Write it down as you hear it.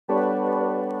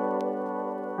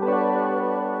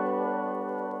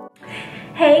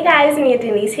Hey guys, me and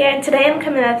Denise here, and today I'm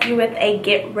coming at you with a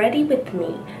get ready with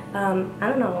me. I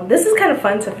don't know, this is kind of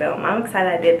fun to film. I'm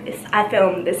excited I did this. I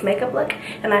filmed this makeup look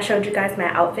and I showed you guys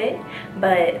my outfit,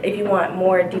 but if you want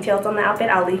more details on the outfit,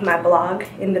 I'll leave my blog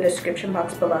in the description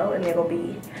box below and it'll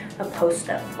be a post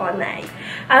up on that.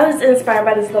 I was inspired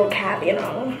by this little cap, you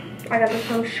know. I got this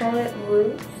from Charlotte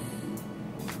Russe.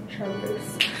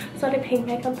 So the pink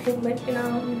makeup, pink lip, you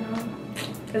know.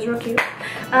 It's real cute.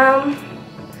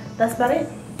 That's about it.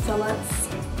 So let's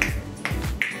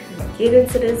get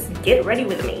into this get ready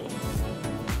with me.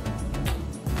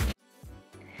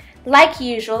 Like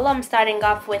usual, I'm starting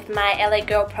off with my LA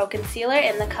Girl Pro Concealer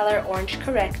in the color Orange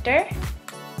Corrector.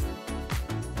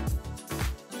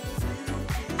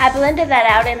 I blended that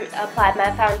out and applied my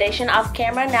foundation off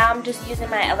camera. Now I'm just using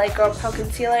my LA Girl Pro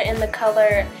Concealer in the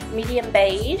color Medium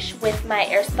Beige with my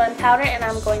Airspun powder, and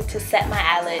I'm going to set my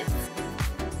eyelids.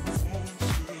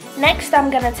 Next, I'm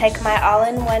going to take my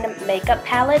all-in-one makeup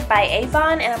palette by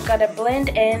Avon and I'm going to blend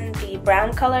in the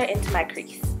brown color into my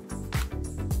crease.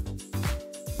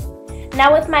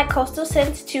 Now with my Coastal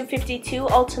Scents 252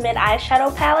 Ultimate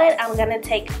Eyeshadow palette, I'm going to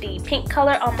take the pink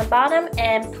color on the bottom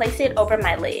and place it over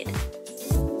my lid.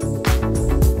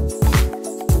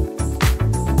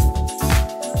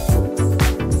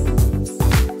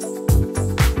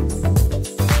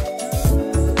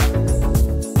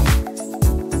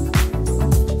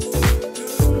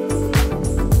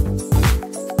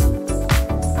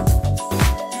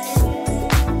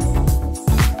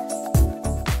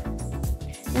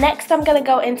 Next, I'm going to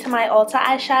go into my Ulta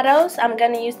eyeshadows. I'm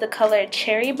going to use the color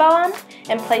Cherry Bomb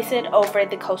and place it over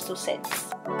the Coastal Scents.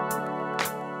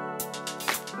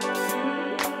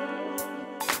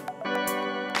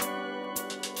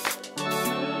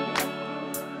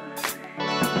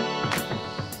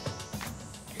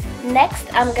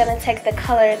 Next, I'm going to take the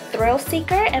color Thrill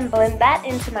Seeker and blend that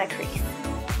into my crease.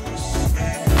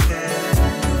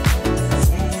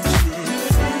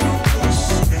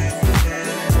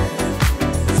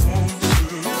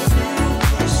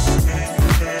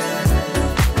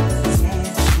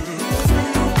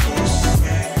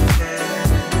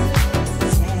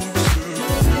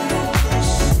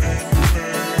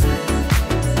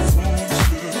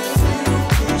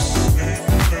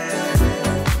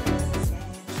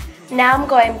 Now I'm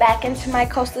going back into my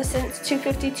Coastal Scents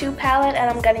 252 palette and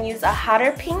I'm going to use a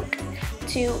hotter pink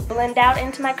to blend out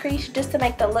into my crease just to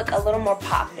make the look a little more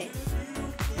popping.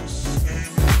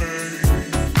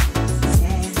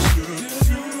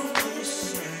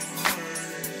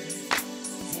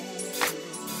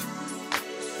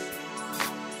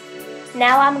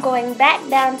 Now I'm going back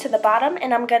down to the bottom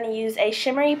and I'm going to use a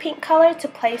shimmery pink color to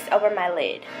place over my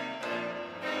lid.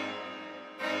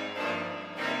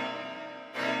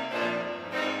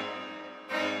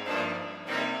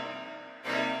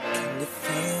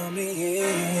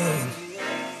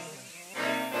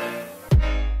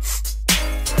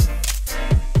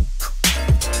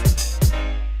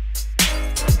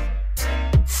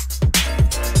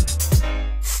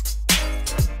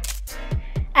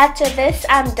 After this,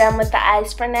 I'm done with the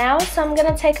eyes for now, so I'm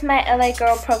going to take my LA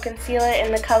Girl Pro Concealer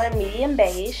in the color Medium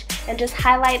Beige and just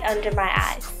highlight under my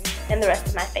eyes and the rest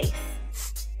of my face.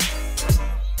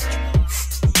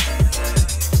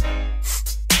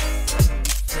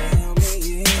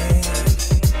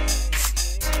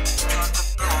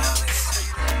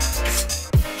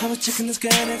 I was checking this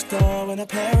girl next door when her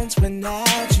parents went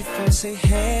out. She first say,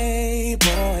 hey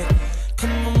boy,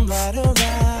 come on right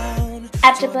around.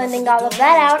 After blending all of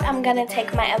that out, I'm going to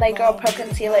take my LA Girl Pro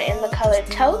Concealer in the color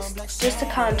Toast just to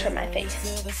contour my face.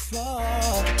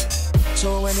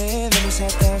 So when we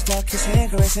sat down, started kissing,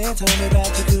 caressing, told me about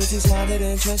jacuzzi, sounded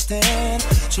interesting.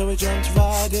 So we jumped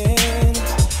right in,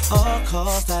 all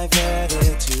calls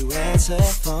diverted to answer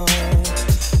phone.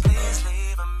 Please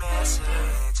leave a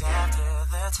message after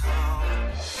the tone.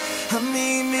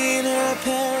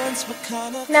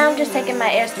 Now I'm just taking my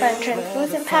Airspun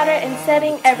translucent powder and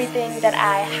setting everything that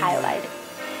I highlighted.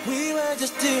 We were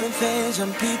just doing things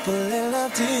when people in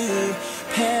love do.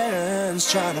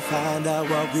 Parents trying to find out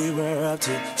what we were up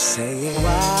to. Saying,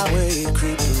 why were you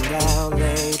creeping down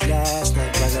late last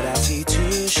night? Why did I see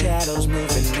two shadows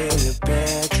moving in your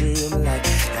bedroom light?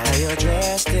 Now you're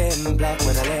dressed in black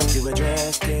when I left you were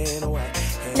dressed in white.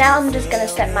 Now I'm just going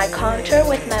to set my contour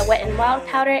with my Wet n Wild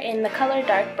powder in the color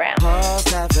Dark Brown. Pause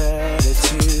diverted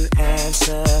to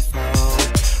answer phone.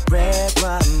 Red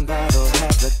wine bottle,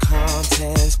 have the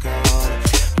contents gone.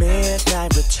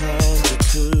 Midnight return,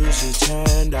 jacuzzi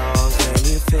turned on. Can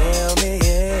you feel me?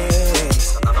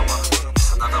 It's another one.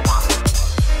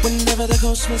 Whenever the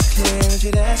coast was clear and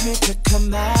she'd ask me to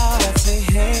come out, I'd say,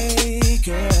 hey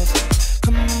girl,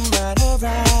 come on. right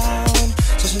around.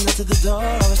 Touching up to the door,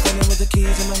 I was standing with the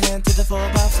keys in my hand to the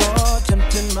 4x4.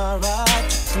 Jumped in my ride,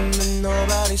 tripping and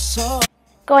nobody saw.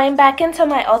 Going back into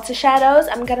my Ulta shadows,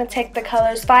 I'm going to take the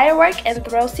colors Firework and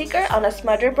Thrill Seeker on a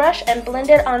smudger brush and blend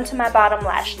it onto my bottom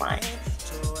lash line.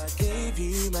 So I gave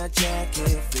you my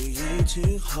jacket for you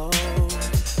to hold.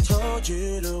 Told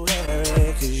you to wear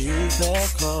it cause you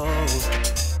felt cold.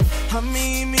 I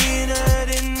mean, I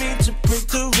didn't mean to break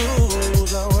the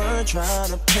rules. I weren't trying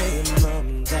to play mom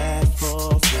and dad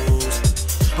for fools.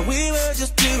 We were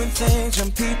just doing things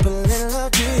when people in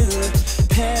love do.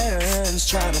 Parents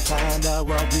trying to find out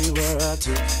what we were up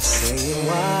to. Saying,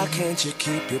 why can't you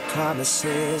keep your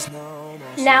promises no more?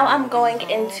 Now I'm going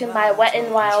into my Wet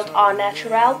n Wild All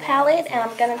Naturel palette, and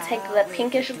I'm going to take the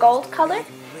pinkish gold color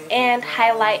and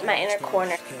highlight my inner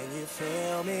corner. Can you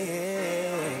feel me?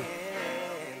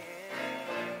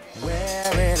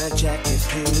 Wearing a jacket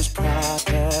whose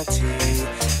property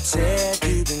said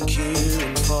you've been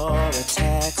queuing for a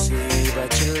taxi,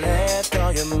 but you left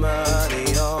all your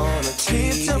money on a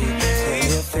TV. Can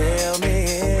you feel me?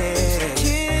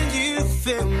 Can you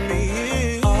feel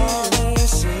me?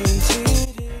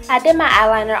 I did my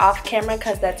eyeliner off camera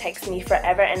because that takes me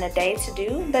forever and a day to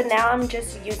do, but now I'm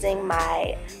just using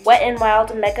my Wet n Wild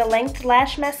MegaLength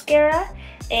Lash Mascara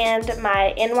and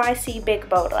my NYC Big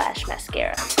Bold Lash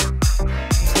Mascara.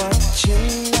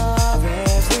 Watching our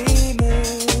every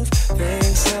move, think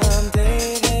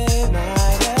someday they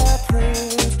might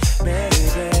approve, baby.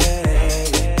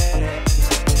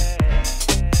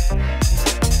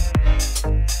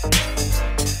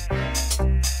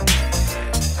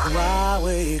 Why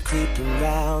were you creeping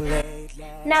around late?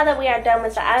 Now that we are done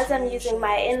with the eyes, I'm using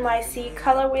my NYC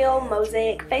Color Wheel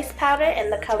Mosaic Face Powder in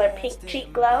the color Pink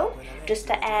Cheek Glow, just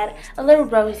to add a little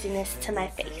rosiness to my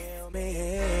face.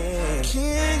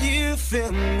 Can you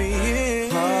feel me?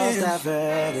 Pause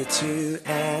diverted to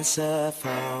answer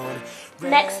phone.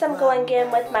 Next, I'm going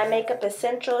in with my Makeup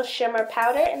Essentials Shimmer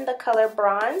Powder in the color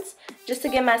Bronze, just to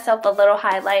give myself a little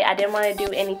highlight. I didn't want to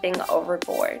do anything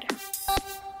overboard.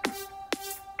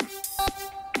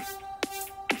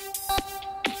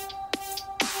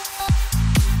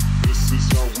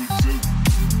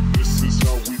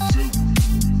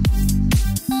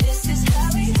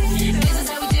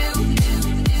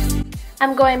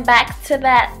 I'm going back to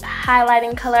that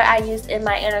highlighting color I used in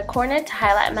my inner corner to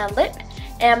highlight my lip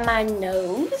and my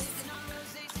nose.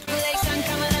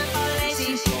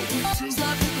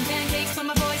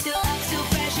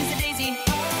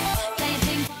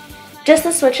 Just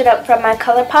to switch it up from my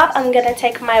ColourPop, I'm going to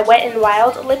take my Wet n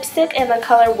Wild lipstick in the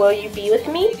color Will You Be With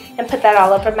Me and put that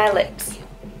all over my lips.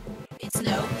 It's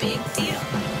no big deal.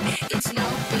 It's no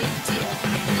big deal.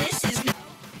 This is no.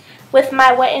 With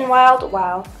my Wet n Wild,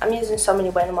 wow, I'm using so many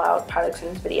Wet n Wild products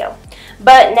in this video.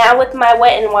 But now with my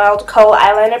Wet n Wild Kohl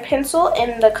eyeliner pencil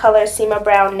in the color Simma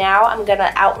Brown Now, I'm going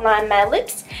to outline my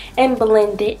lips and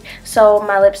blend it so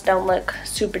my lips don't look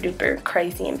super duper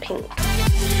crazy and pink.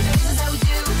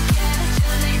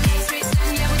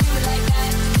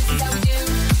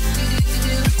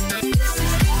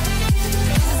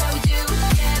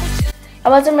 I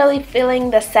wasn't really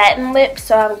feeling the satin lip,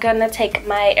 so I'm going to take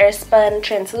my Airspun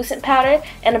translucent powder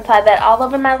and apply that all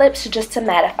over my lips just to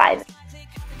mattify them.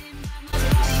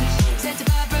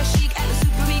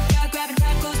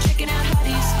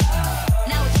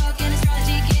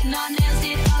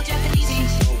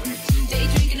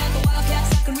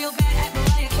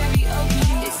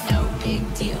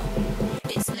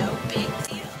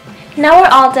 Now we're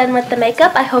all done with the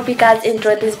makeup. I hope you guys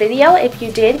enjoyed this video. If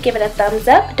you did, give it a thumbs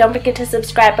up. Don't forget to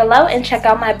subscribe below and check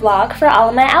out my blog for all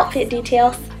of my outfit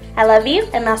details. I love you,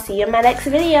 and I'll see you in my next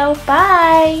video.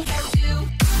 Bye!